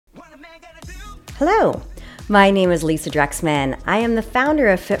Hello, my name is Lisa Drexman. I am the founder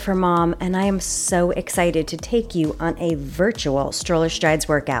of Fit for Mom, and I am so excited to take you on a virtual Stroller Strides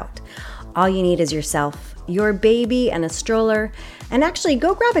workout. All you need is yourself, your baby, and a stroller, and actually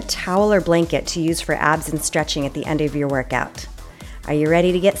go grab a towel or blanket to use for abs and stretching at the end of your workout. Are you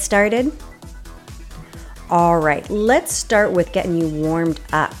ready to get started? All right, let's start with getting you warmed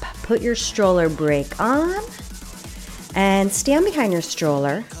up. Put your stroller brake on and stand behind your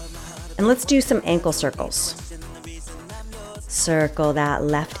stroller. And let's do some ankle circles. Circle that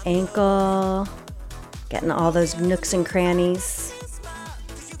left ankle, getting all those nooks and crannies.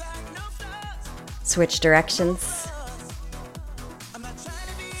 Switch directions.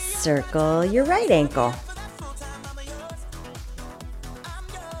 Circle your right ankle.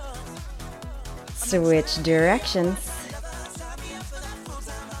 Switch directions.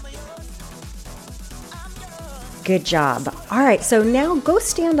 Good job. All right, so now go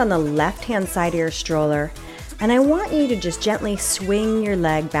stand on the left-hand side of your stroller, and I want you to just gently swing your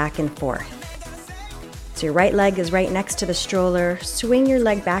leg back and forth. So your right leg is right next to the stroller. Swing your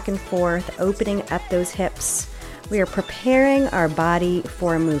leg back and forth, opening up those hips. We are preparing our body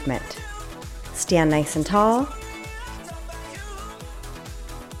for a movement. Stand nice and tall.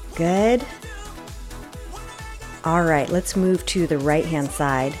 Good. All right, let's move to the right-hand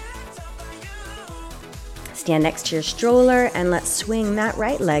side. Stand next to your stroller and let's swing that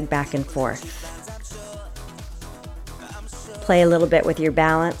right leg back and forth. Play a little bit with your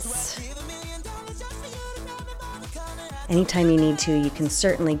balance. Anytime you need to, you can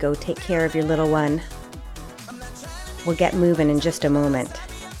certainly go take care of your little one. We'll get moving in just a moment.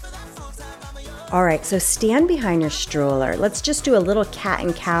 All right, so stand behind your stroller. Let's just do a little cat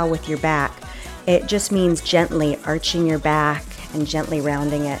and cow with your back. It just means gently arching your back and gently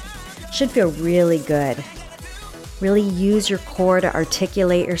rounding it. Should feel really good. Really use your core to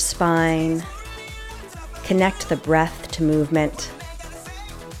articulate your spine. Connect the breath to movement.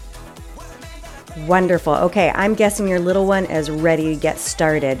 Wonderful. Okay, I'm guessing your little one is ready to get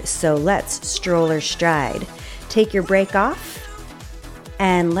started. So let's stroller stride. Take your brake off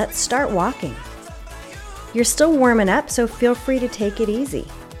and let's start walking. You're still warming up, so feel free to take it easy.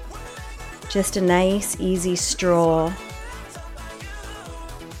 Just a nice, easy stroll.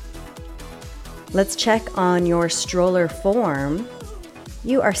 Let's check on your stroller form.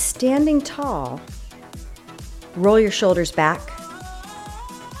 You are standing tall. Roll your shoulders back.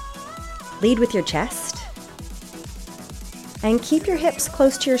 Lead with your chest. And keep your hips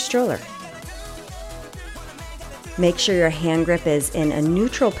close to your stroller. Make sure your hand grip is in a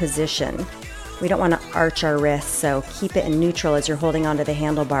neutral position. We don't want to arch our wrists, so keep it in neutral as you're holding onto the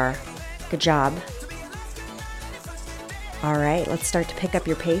handlebar. Good job. All right, let's start to pick up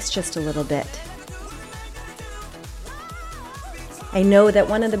your pace just a little bit. I know that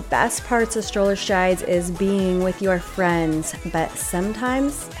one of the best parts of Stroller Strides is being with your friends, but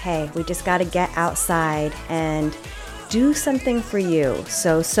sometimes, hey, we just got to get outside and do something for you.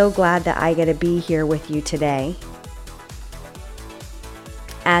 So glad that I get to be here with you today.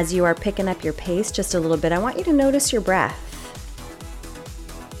 As you are picking up your pace just a little bit, I want you to notice your breath.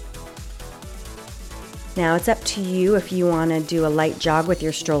 Now, it's up to you if you want to do a light jog with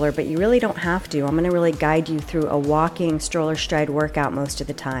your stroller, but you really don't have to. I'm going to really guide you through a walking stroller stride workout most of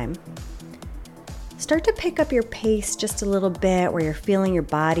the time. Start to pick up your pace just a little bit where you're feeling your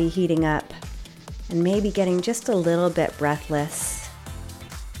body heating up and maybe getting just a little bit breathless.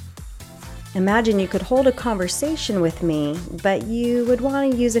 Imagine you could hold a conversation with me, but you would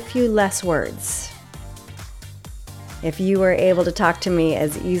want to use a few less words. If you were able to talk to me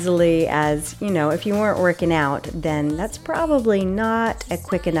as easily as, if you weren't working out, then that's probably not a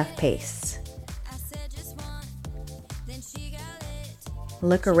quick enough pace.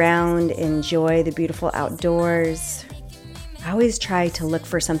 Look around, enjoy the beautiful outdoors. I always try to look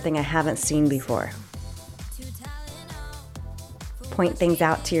for something I haven't seen before. Point things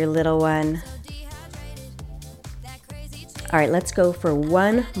out to your little one. All right, let's go for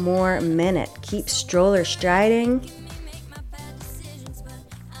one more minute. Keep stroller striding.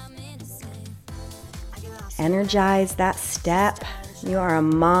 Energize that step. You are a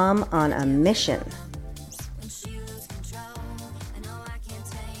mom on a mission.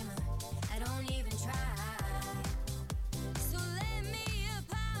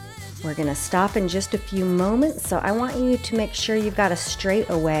 We're going to stop in just a few moments, so I want you to make sure you've got a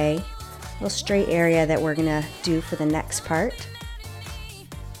straight away, little straight area that we're going to do for the next part.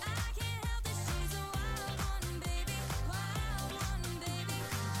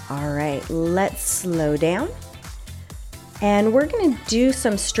 All right, let's slow down. And we're going to do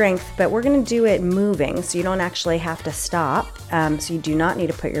some strength, but we're going to do it moving, so you don't actually have to stop. so you do not need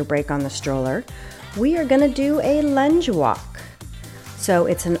to put your brake on the stroller. We are going to do a lunge walk. So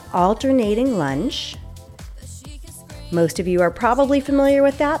it's an alternating lunge. Most of you are probably familiar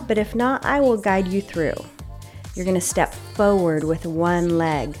with that, but if not, I will guide you through. You're going to step forward with one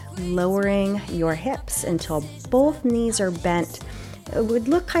leg, lowering your hips until both knees are bent. It would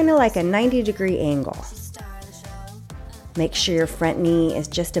look kind of like a 90-degree angle. Make sure your front knee is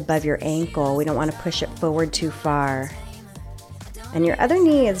just above your ankle. We don't want to push it forward too far. And your other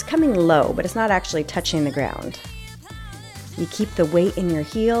knee is coming low, but it's not actually touching the ground. You keep the weight in your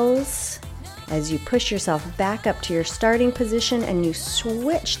heels as you push yourself back up to your starting position and you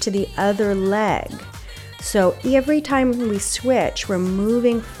switch to the other leg. So every time we switch, we're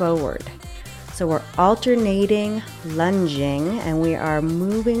moving forward. So we're alternating, lunging, and we are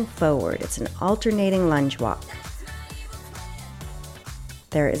moving forward. It's an alternating lunge walk.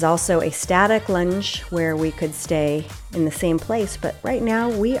 There is also a static lunge where we could stay in the same place, but right now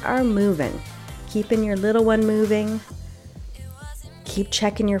we are moving. Keeping your little one moving. Keep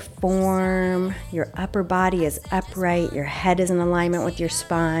checking your form. Your upper body is upright. Your head is in alignment with your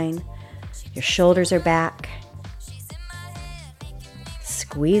spine. Your shoulders are back.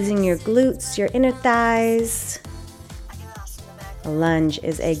 Squeezing your glutes, your inner thighs. A lunge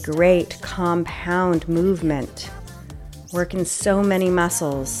is a great compound movement, working so many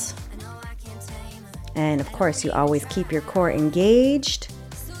muscles. And of course, you always keep your core engaged.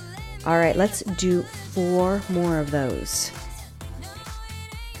 All right, let's do 4 more of those.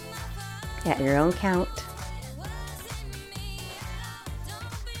 At your own count.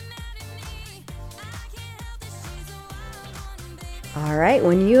 All right,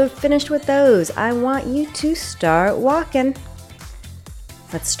 when you have finished with those, I want you to start walking.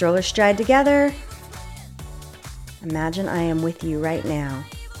 Let's stroller stride together. Imagine I am with you right now.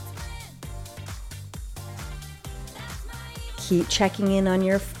 Keep checking in on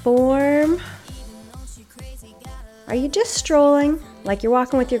your form. Are you just strolling like you're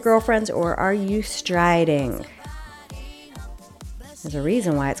walking with your girlfriends, or are you striding? There's a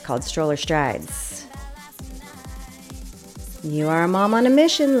reason why it's called stroller strides. You are a mom on a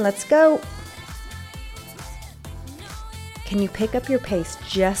mission. Let's go. Can you pick up your pace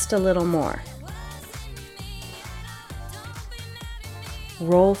just a little more?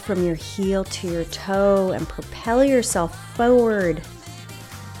 Roll from your heel to your toe and propel yourself forward.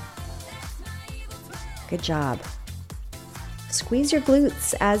 Good job. Squeeze your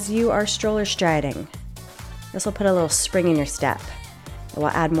glutes as you are stroller striding. This will put a little spring in your step. It will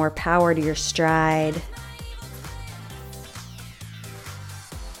add more power to your stride.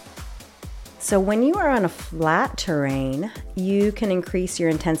 So when you are on a flat terrain, you can increase your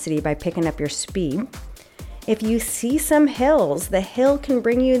intensity by picking up your speed. If you see some hills, the hill can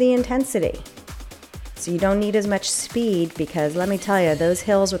bring you the intensity. So you don't need as much speed, because let me tell you, those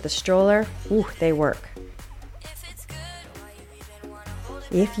hills with the stroller, ooh, they work.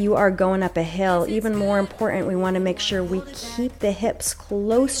 If you are going up a hill, even more important, we want to make sure we keep the hips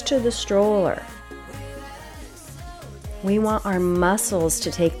close to the stroller. We want our muscles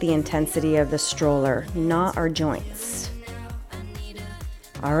to take the intensity of the stroller, not our joints.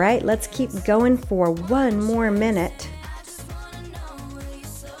 All right, let's keep going for 1 more minute.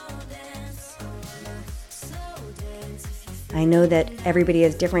 I know that everybody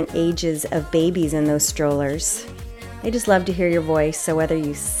has different ages of babies in those strollers. They just love to hear your voice, so whether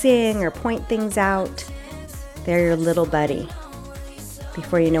you sing or point things out, they're your little buddy.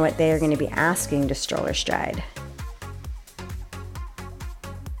 Before you know it, they are going to be asking to stroller stride.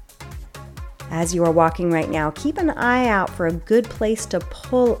 As you are walking right now, keep an eye out for a good place to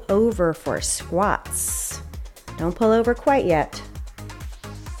pull over for squats. Don't pull over quite yet.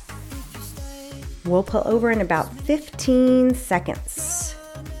 We'll pull over in about 15 seconds.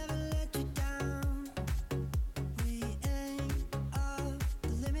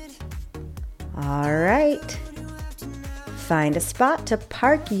 All right. Find a spot to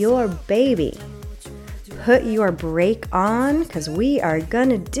park your baby. Put your brake on, because we are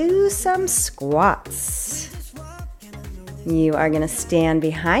gonna do some squats. You are gonna stand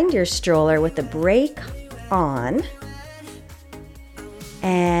behind your stroller with the brake on.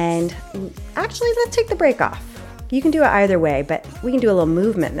 And actually, let's take the brake off. You can do it either way, but we can do a little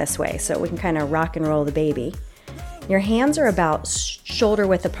movement this way so we can kind of rock and roll the baby. Your hands are about shoulder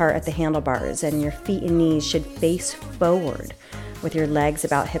width apart at the handlebars, and your feet and knees should face forward with your legs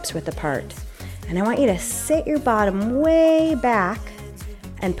about hips width apart. And I want you to sit your bottom way back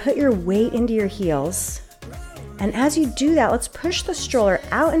and put your weight into your heels. And as you do that, let's push the stroller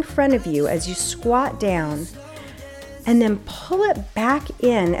out in front of you as you squat down, and then pull it back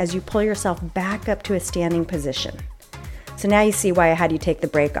in as you pull yourself back up to a standing position. So now you see why I had you take the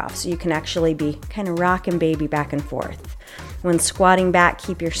break off, so you can actually be kind of rocking baby back and forth. When squatting back,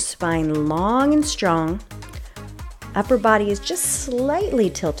 keep your spine long and strong. Upper body is just slightly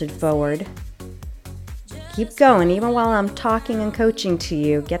tilted forward. Keep going, even while I'm talking and coaching to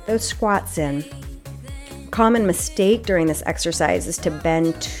you. Get those squats in. Common mistake during this exercise is to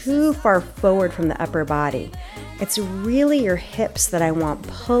bend too far forward from the upper body. It's really your hips that I want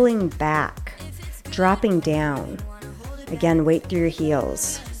pulling back, dropping down. Again, weight through your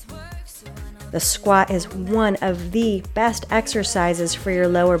heels. The squat is one of the best exercises for your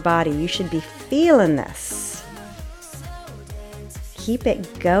lower body. You should be feeling this. Keep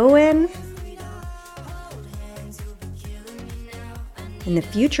it going. In the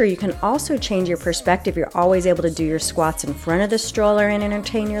future, you can also change your perspective. You're always able to do your squats in front of the stroller and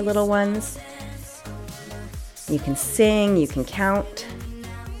entertain your little ones. You can sing, you can count.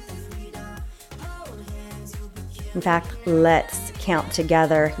 In fact, let's count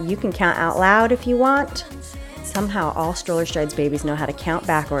together. You can count out loud if you want. Somehow all Stroller Strides babies know how to count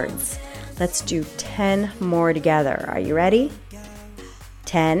backwards. Let's do 10 more together. Are you ready?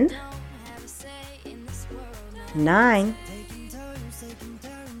 10, 9,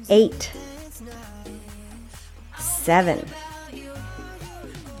 8, 7,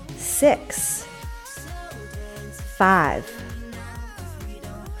 6, 5,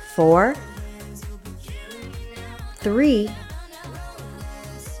 4, 3,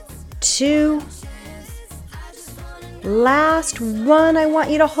 2, last one. I want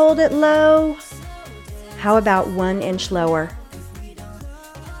you to hold it low. How about 1 inch lower?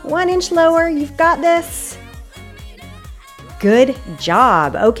 1 inch lower, you've got this. Good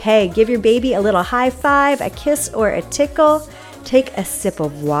job. Okay, give your baby a little high five, a kiss, or a tickle. Take a sip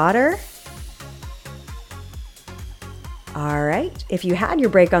of water. All right, if you had your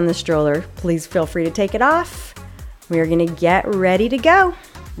break on the stroller, please feel free to take it off. We are gonna get ready to go.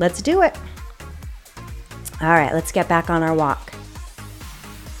 Let's do it. All right, let's get back on our walk.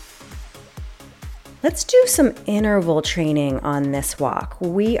 Let's do some interval training on this walk.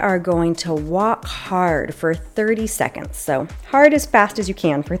 We are going to walk hard for 30 seconds. So hard as fast as you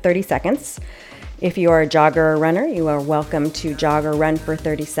can for 30 seconds. If you are a jogger or runner, you are welcome to jog or run for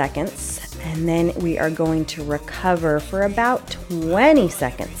 30 seconds. And then we are going to recover for about 20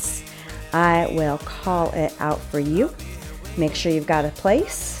 seconds. I will call it out for you. Make sure you've got a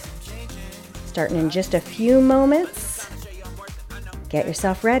place. Starting in just a few moments. Get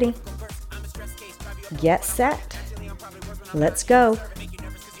yourself ready. Get set. Let's go.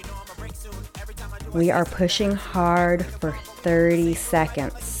 We are pushing hard for 30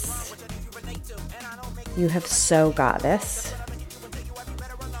 seconds. You have so got this.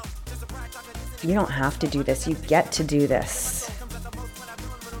 You don't have to do this. You get to do this.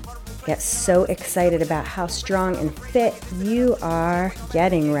 Get so excited about how strong and fit you are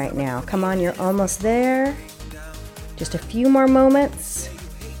getting right now. Come on, you're almost there. Just a few more moments.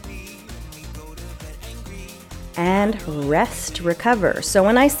 And rest, recover. So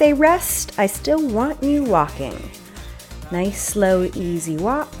when I say rest, I still want you walking. Nice, slow, easy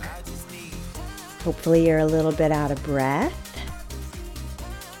walk. Hopefully you're a little bit out of breath.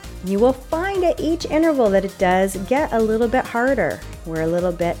 You will find at each interval that it does get a little bit harder. We're a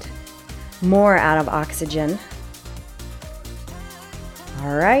little bit more out of oxygen.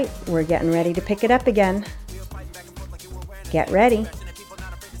 All right, we're getting ready to pick it up again. Get ready.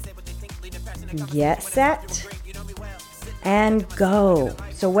 Get set. And go.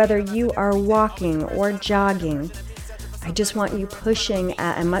 So whether you are walking or jogging, I just want you pushing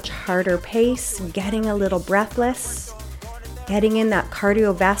at a much harder pace, getting a little breathless, getting in that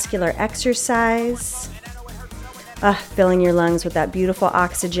cardiovascular exercise, filling your lungs with that beautiful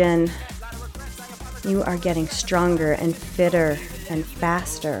oxygen. You are getting stronger and fitter and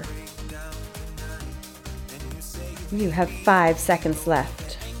faster. You have 5 seconds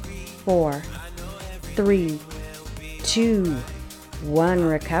left. 4, 3, 2, 1,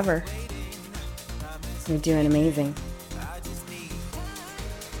 recover. You're doing amazing.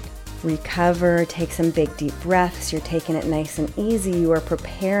 Recover, take some big deep breaths. You're taking it nice and easy. You are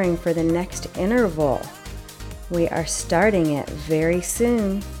preparing for the next interval. We are starting it very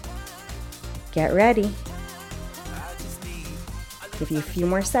soon. Get ready. Give you a few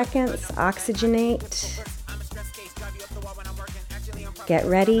more seconds. Oxygenate. Get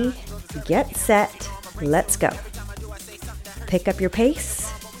ready. Get set. Let's go. Pick up your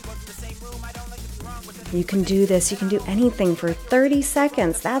pace. You can do this. You can do anything for 30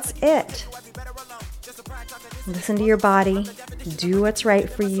 seconds. That's it. Listen to your body. Do what's right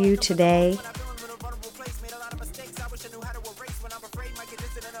for you today.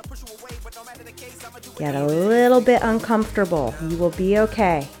 get a little bit uncomfortable. You will be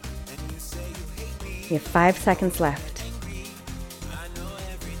okay. You have 5 seconds left.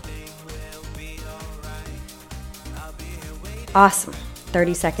 Awesome.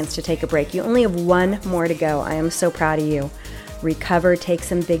 30 seconds to take a break. You only have 1 more to go. I am so proud of you. Recover, take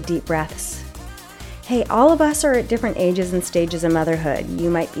some big deep breaths. Hey, all of us are at different ages and stages of motherhood. You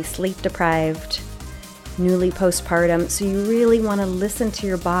might be sleep deprived, newly postpartum, so you really want to listen to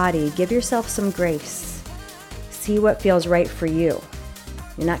your body. Give yourself some grace. See what feels right for you.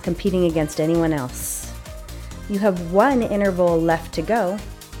 You're not competing against anyone else. You have 1 interval left to go.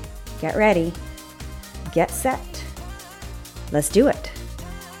 Get ready. Get set. Let's do it.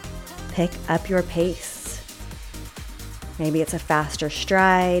 Pick up your pace. Maybe it's a faster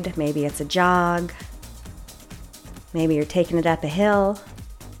stride. Maybe it's a jog. Maybe you're taking it up a hill.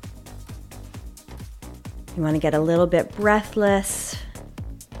 You want to get a little bit breathless.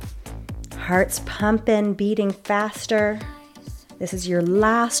 Heart's pumping, beating faster. This is your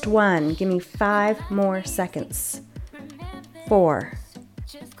last one. Give me 5 more seconds. 4,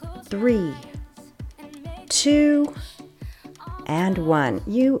 3, 2, and 1.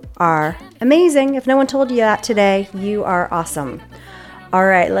 You are amazing. If no one told you that today, you are awesome. All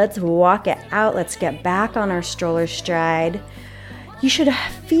right, let's walk it out. Let's get back on our stroller stride. You should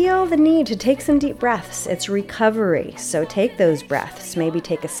feel the need to take some deep breaths. It's recovery, so take those breaths. Maybe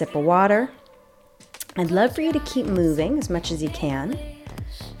take a sip of water. I'd love for you to keep moving as much as you can.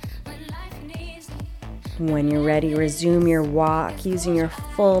 When you're ready, resume your walk using your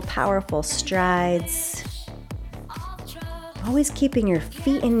full, powerful strides. Always keeping your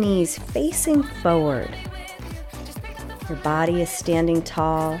feet and knees facing forward. Your body is standing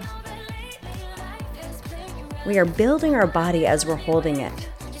tall. We are building our body as we're holding it.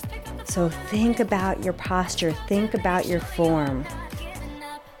 So think about your posture, think about your form.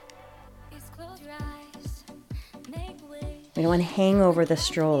 We don't want to hang over the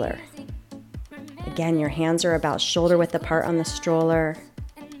stroller. Again, your hands are about shoulder width apart on the stroller.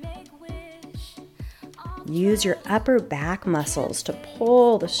 Use your upper back muscles to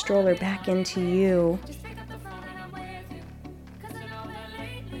pull the stroller back into you.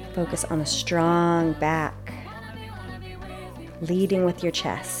 Focus on a strong back, leading with your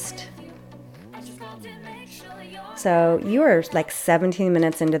chest. So you are like 17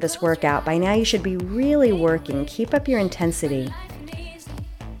 minutes into this workout. By now you should be really working. Keep up your intensity.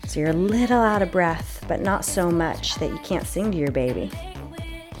 So you're a little out of breath, but not so much that you can't sing to your baby.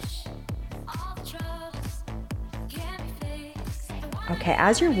 Okay,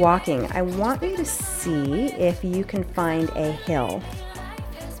 as you're walking, I want you to see if you can find a hill.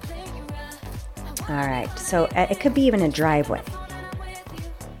 All right, so it could be even a driveway.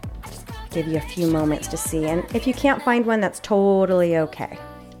 Give you a few moments to see, and if you can't find one, that's totally okay.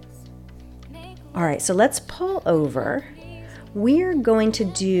 All right, so let's pull over. We're going to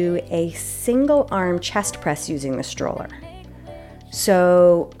do a single arm chest press using the stroller.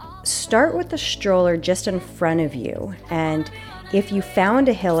 So start with the stroller just in front of you, and if you found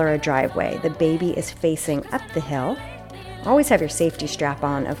a hill or a driveway, the baby is facing up the hill. Always have your safety strap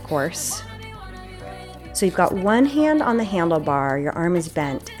on, of course. So you've got one hand on the handlebar, your arm is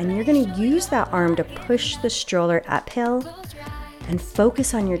bent, and you're going to use that arm to push the stroller uphill and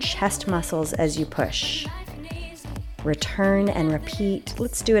focus on your chest muscles as you push. Return and repeat.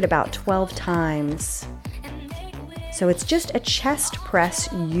 Let's do it about 12 times. So it's just a chest press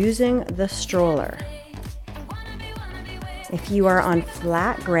using the stroller. If you are on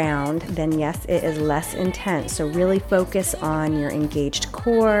flat ground, then yes, it is less intense. So really focus on your engaged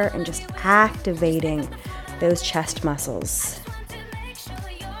core and just activating those chest muscles.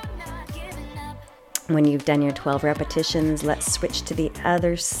 When you've done your 12 repetitions, let's switch to the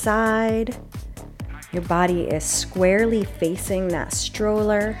other side. Your body is squarely facing that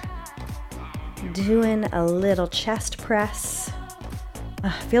stroller, doing a little chest press.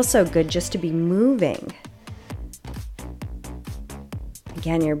 Feels so good just to be moving.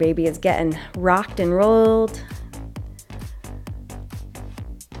 Again, your baby is getting rocked and rolled.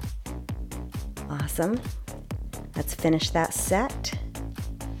 Awesome. Let's finish that set.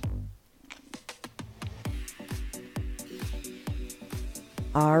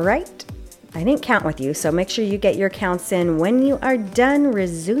 All right. I didn't count with you, so make sure you get your counts in. When you are done,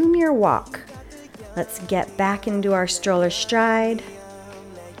 resume your walk. Let's get back into our stroller stride.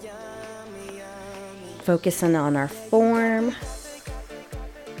 Focusing on our form.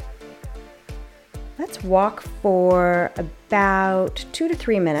 Let's walk for about 2 to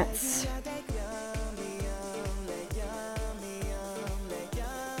 3 minutes.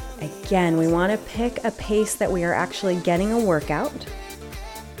 Again, we want to pick a pace that we are actually getting a workout.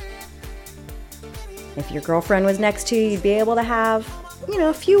 If your girlfriend was next to you, you'd be able to have,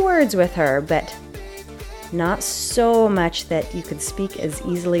 a few words with her, but not so much that you could speak as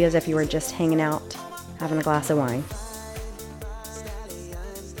easily as if you were just hanging out, having a glass of wine.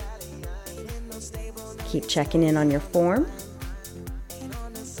 Keep checking in on your form.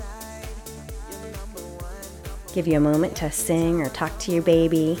 Give you a moment to sing or talk to your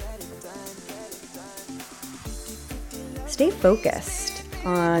baby. Stay focused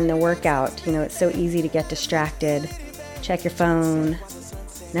on the workout. It's so easy to get distracted. Check your phone.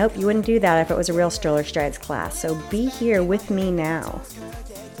 Nope, you wouldn't do that if it was a real Stroller Strides class. So be here with me now.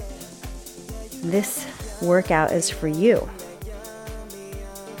 This workout is for you.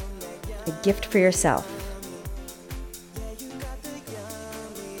 A gift for yourself.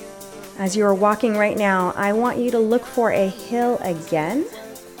 As you are walking right now, I want you to look for a hill again,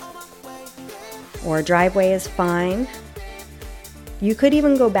 or a driveway is fine. You could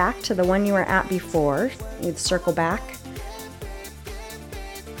even go back to the one you were at before. You'd circle back.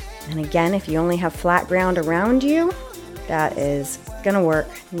 And again, if you only have flat ground around you, that is gonna work,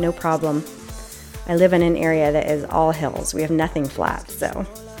 no problem. I live in an area that is all hills. We have nothing flat, so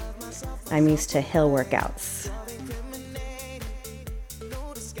I'm used to hill workouts.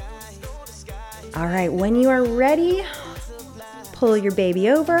 All right, when you are ready, pull your baby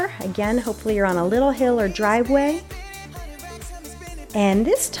over. Again, hopefully you're on a little hill or driveway. And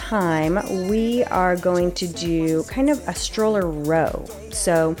this time we are going to do kind of a stroller row.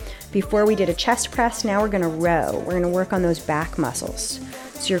 So before we did a chest press, now we're gonna row. We're gonna work on those back muscles.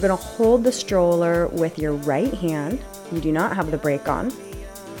 So you're gonna hold the stroller with your right hand. You do not have the brake on.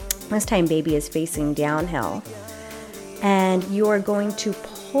 This time baby is facing downhill. And you are going to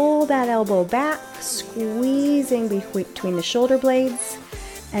pull that elbow back, squeezing between the shoulder blades,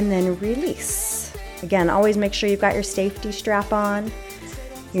 and then release. Again, always make sure you've got your safety strap on.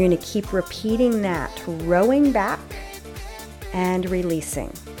 You're going to keep repeating that, rowing back and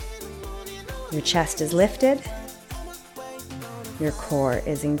releasing. Your chest is lifted. Your core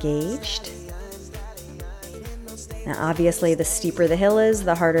is engaged. Now, obviously, the steeper the hill is,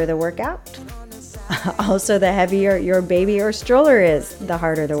 the harder the workout. Also, the heavier your baby or stroller is, the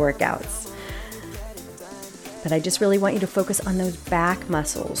harder the workouts. But I just really want you to focus on those back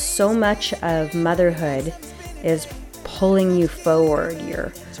muscles. So much of motherhood is pulling you forward.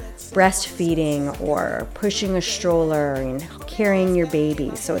 You're breastfeeding or pushing a stroller and carrying your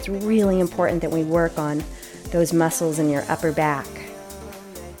baby. So it's really important that we work on those muscles in your upper back.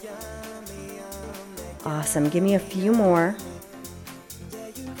 Awesome. Give me a few more.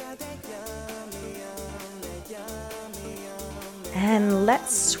 And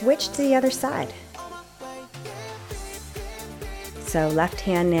let's switch to the other side. So left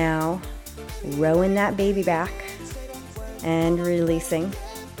hand now, rowing that baby back and releasing.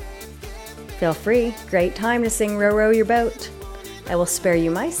 Feel free, great time to sing Row Row Your Boat. I will spare you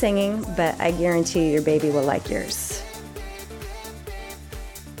my singing, but I guarantee you your baby will like yours.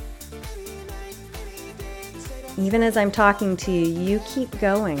 Even as I'm talking to you, you keep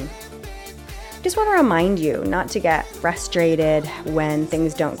going. Just want to remind you not to get frustrated when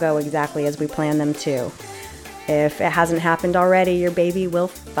things don't go exactly as we plan them to. If it hasn't happened already, your baby will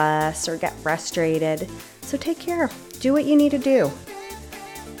fuss or get frustrated. So take care. Do what you need to do.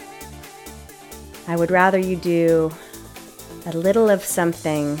 I would rather you do a little of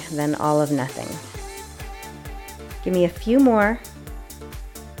something than all of nothing. Give me a few more.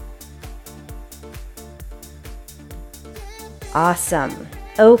 Awesome.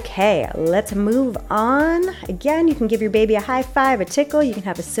 Okay, let's move on. Again, you can give your baby a high five, a tickle, you can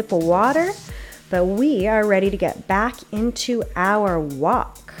have a sip of water, but we are ready to get back into our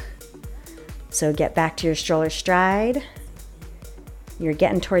walk. So get back to your stroller stride. You're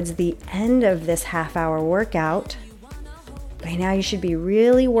getting towards the end of this half-hour workout. By now you should be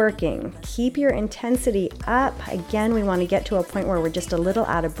really working. Keep your intensity up. Again, we want to get to a point where we're just a little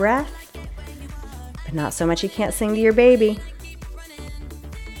out of breath, but not so much you can't sing to your baby.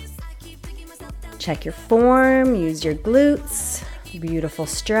 Check your form, use your glutes, beautiful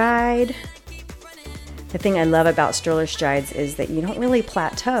stride. The thing I love about stroller strides is that you don't really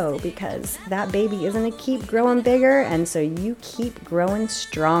plateau because that baby is going to keep growing bigger, and so you keep growing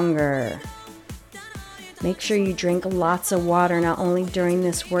stronger. Make sure you drink lots of water, not only during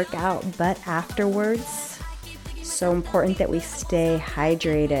this workout, but afterwards. So important that we stay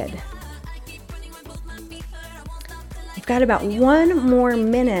hydrated. We've got about 1 more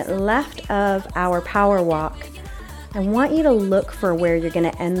minute left of our power walk. I want you to look for where you're going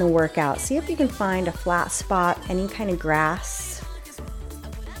to end the workout. See if you can find a flat spot, any kind of grass,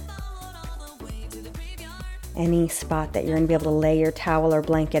 any spot that you're going to be able to lay your towel or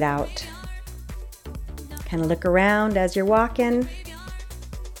blanket out. Kind of look around as you're walking.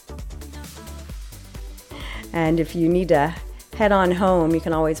 And if you need to head on home, you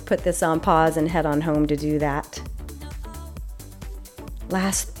can always put this on pause and head on home to do that.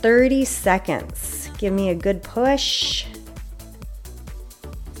 Last 30 seconds. Give me a good push.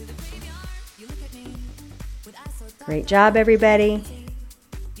 Great job, everybody.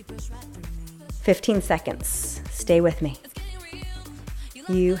 15 seconds. Stay with me.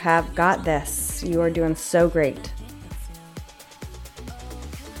 You have got this. You are doing so great.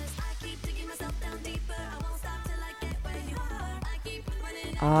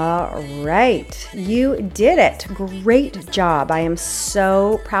 All right, you did it. Great job. I am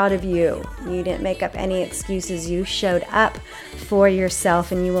so proud of you. You didn't make up any excuses. You showed up for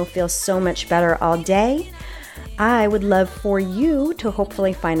yourself, and you will feel so much better all day. I would love for you to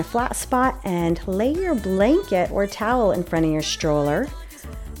hopefully find a flat spot and lay your blanket or towel in front of your stroller.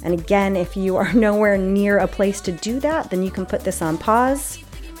 And again, if you are nowhere near a place to do that, then you can put this on pause,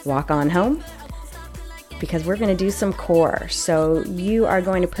 walk on home, because we're going to do some core. So you are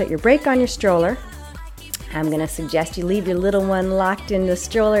going to put your brake on your stroller. I'm going to suggest you leave your little one locked in the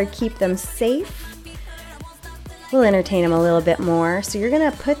stroller, keep them safe. We'll entertain them a little bit more. So you're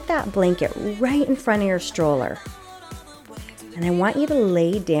going to put that blanket right in front of your stroller. And I want you to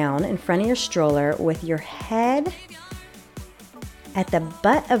lay down in front of your stroller with your head at the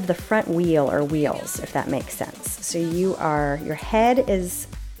butt of the front wheel or wheels, if that makes sense. So your head is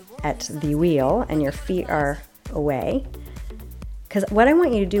at the wheel and your feet are away. Because what I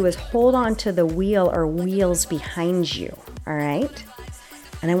want you to do is hold on to the wheel or wheels behind you, all right?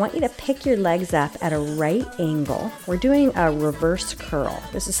 And I want you to pick your legs up at a right angle. We're doing a reverse curl.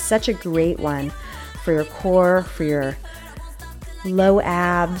 This is such a great one for your core, for your low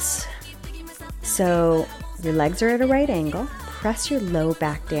abs. So your legs are at a right angle. Press your low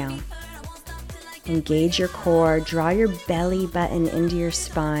back down. Engage your core, draw your belly button into your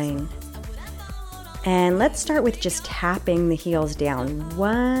spine. And let's start with just tapping the heels down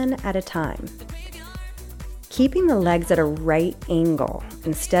one at a time. Keeping the legs at a right angle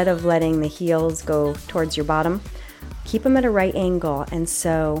instead of letting the heels go towards your bottom. Keep them at a right angle. And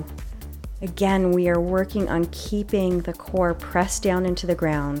so, again, we are working on keeping the core pressed down into the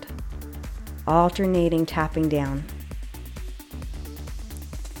ground, alternating tapping down.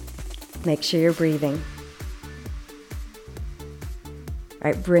 Make sure you're breathing.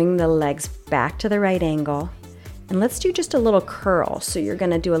 All right, bring the legs back to the right angle. And let's do just a little curl. So you're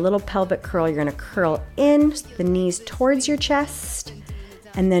gonna do a little pelvic curl. You're gonna curl in, the knees towards your chest,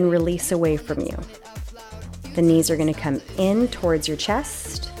 and then release away from you. The knees are gonna come in towards your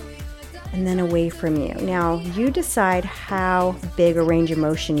chest, and then away from you. Now, you decide how big a range of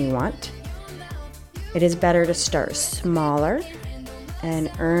motion you want. It is better to start smaller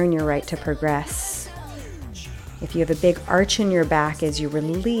and earn your right to progress. If you have a big arch in your back as you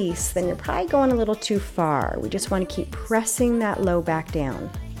release, then you're probably going a little too far. We just want to keep pressing that low back down.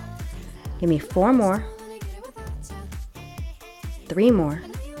 Give me 4 more. 3 more.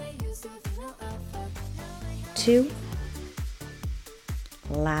 2.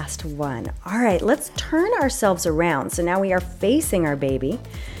 Last 1. All right, let's turn ourselves around. So now we are facing our baby.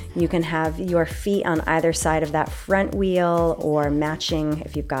 You can have your feet on either side of that front wheel or matching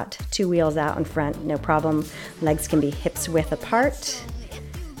if you've got 2 wheels out in front, no problem. Legs can be hips width apart.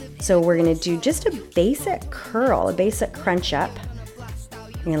 So we're gonna do just a basic curl, a basic crunch up.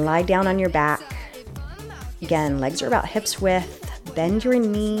 You're gonna lie down on your back. Again, legs are about hips width, bend your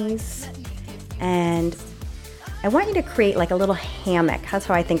knees, and I want you to create like a little hammock. That's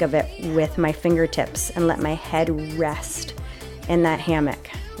how I think of it, with my fingertips, and let my head rest in that hammock.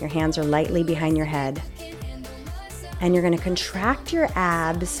 Your hands are lightly behind your head. And you're going to contract your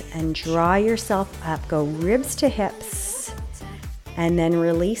abs and draw yourself up. Go ribs to hips and then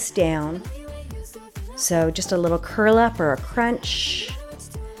release down. So just a little curl up or a crunch.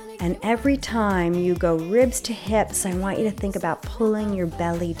 And every time you go ribs to hips, I want you to think about pulling your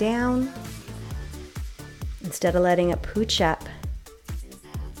belly down instead of letting it pooch up.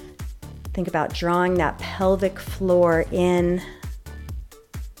 Think about drawing that pelvic floor in.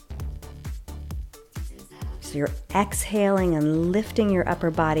 So you're exhaling and lifting your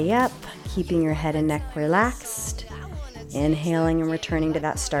upper body up, keeping your head and neck relaxed. Inhaling and returning to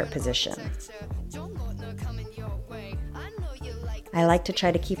that start position. I like to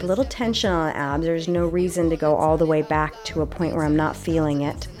try to keep a little tension on the abs. There's no reason to go all the way back to a point where I'm not feeling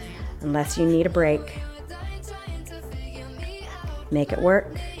it, unless you need a break. Make it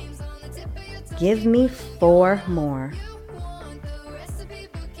work. Give me 4 more.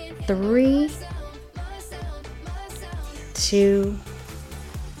 3, 2,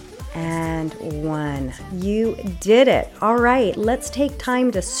 and 1. You did it. All right, let's take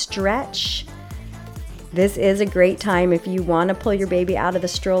time to stretch. This is a great time if you want to pull your baby out of the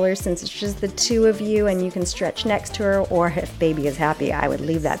stroller, since it's just the two of you and you can stretch next to her, or if baby is happy, I would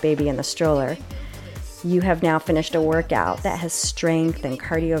leave that baby in the stroller. You have now finished a workout that has strength and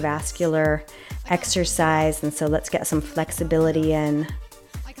cardiovascular exercise, and so let's get some flexibility in.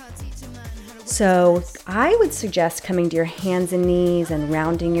 So I would suggest coming to your hands and knees and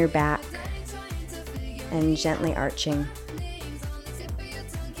rounding your back and gently arching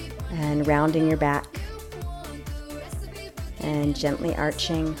and rounding your back and gently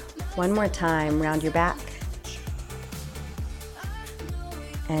arching. One more time, round your back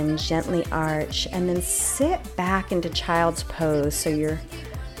and gently arch, and then sit back into child's pose. So your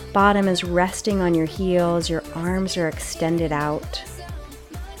bottom is resting on your heels, your arms are extended out.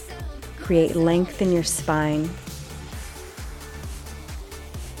 Create length in your spine.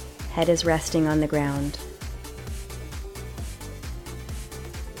 Head is resting on the ground.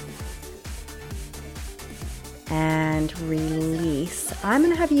 And release. I'm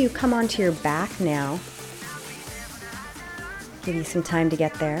going to have you come onto your back now. Give you some time to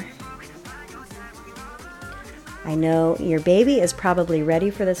get there. I know your baby is probably ready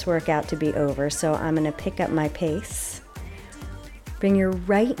for this workout to be over, so I'm going to pick up my pace. Bring your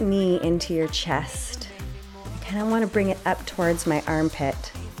right knee into your chest. I kind of want to bring it up towards my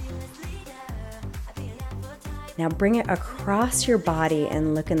armpit. Now bring it across your body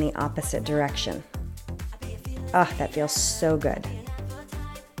and look in the opposite direction. Oh, that feels so good.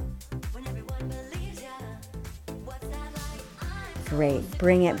 Great.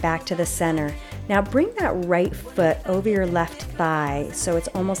 Bring it back to the center. Now bring that right foot over your left thigh so it's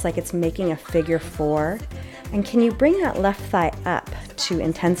almost like it's making a figure 4. And can you bring that left thigh up to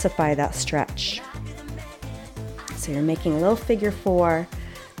intensify that stretch? So you're making a little figure 4.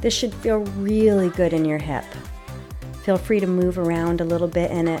 This should feel really good in your hip. Feel free to move around a little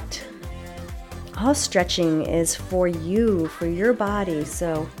bit in it. All stretching is for you, for your body,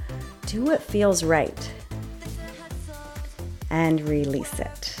 so do what feels right. And release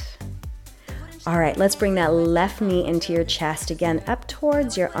it. All right, let's bring that left knee into your chest again, up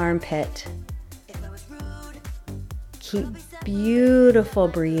towards your armpit. Keep beautiful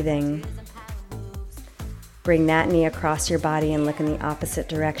breathing. Bring that knee across your body and look in the opposite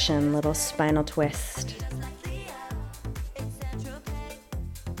direction, little spinal twist.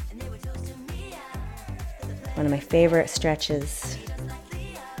 One of my favorite stretches.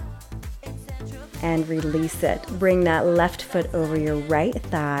 And release it. Bring that left foot over your right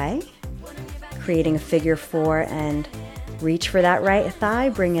thigh, creating a figure 4, and reach for that right thigh,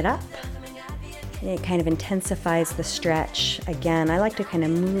 bring it up. And it kind of intensifies the stretch. Again, I like to kind of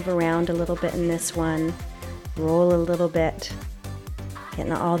move around a little bit in this one, roll a little bit,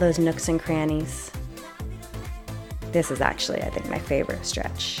 getting all those nooks and crannies. This is actually, I think, my favorite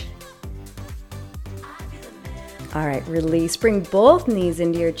stretch. All right, release. Bring both knees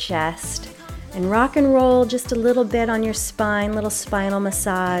into your chest and rock and roll just a little bit on your spine, little spinal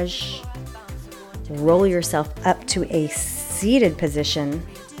massage. Roll yourself up to a seated position.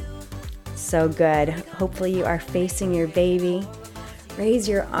 So good. Hopefully you are facing your baby. Raise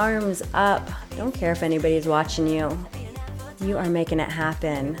your arms up. Don't care if anybody's watching you. You are making it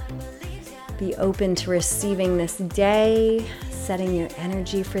happen. Be open to receiving this day, setting your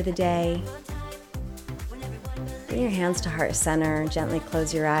energy for the day. Bring your hands to heart center. Gently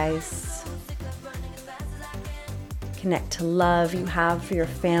close your eyes. Connect to love you have for your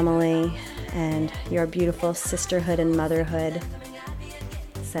family and your beautiful sisterhood and motherhood.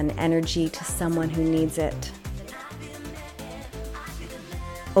 Send energy to someone who needs it.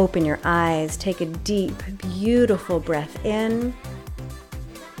 Open your eyes. Take a deep, beautiful breath in.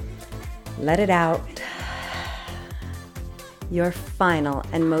 Let it out. Your final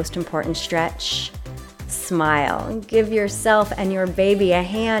and most important stretch. Smile. Give yourself and your baby a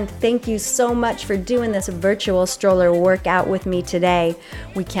hand. Thank you so much for doing this virtual stroller workout with me today.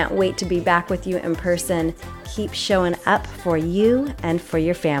 We can't wait to be back with you in person. Keep showing up for you and for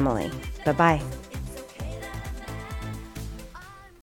your family. Bye-bye.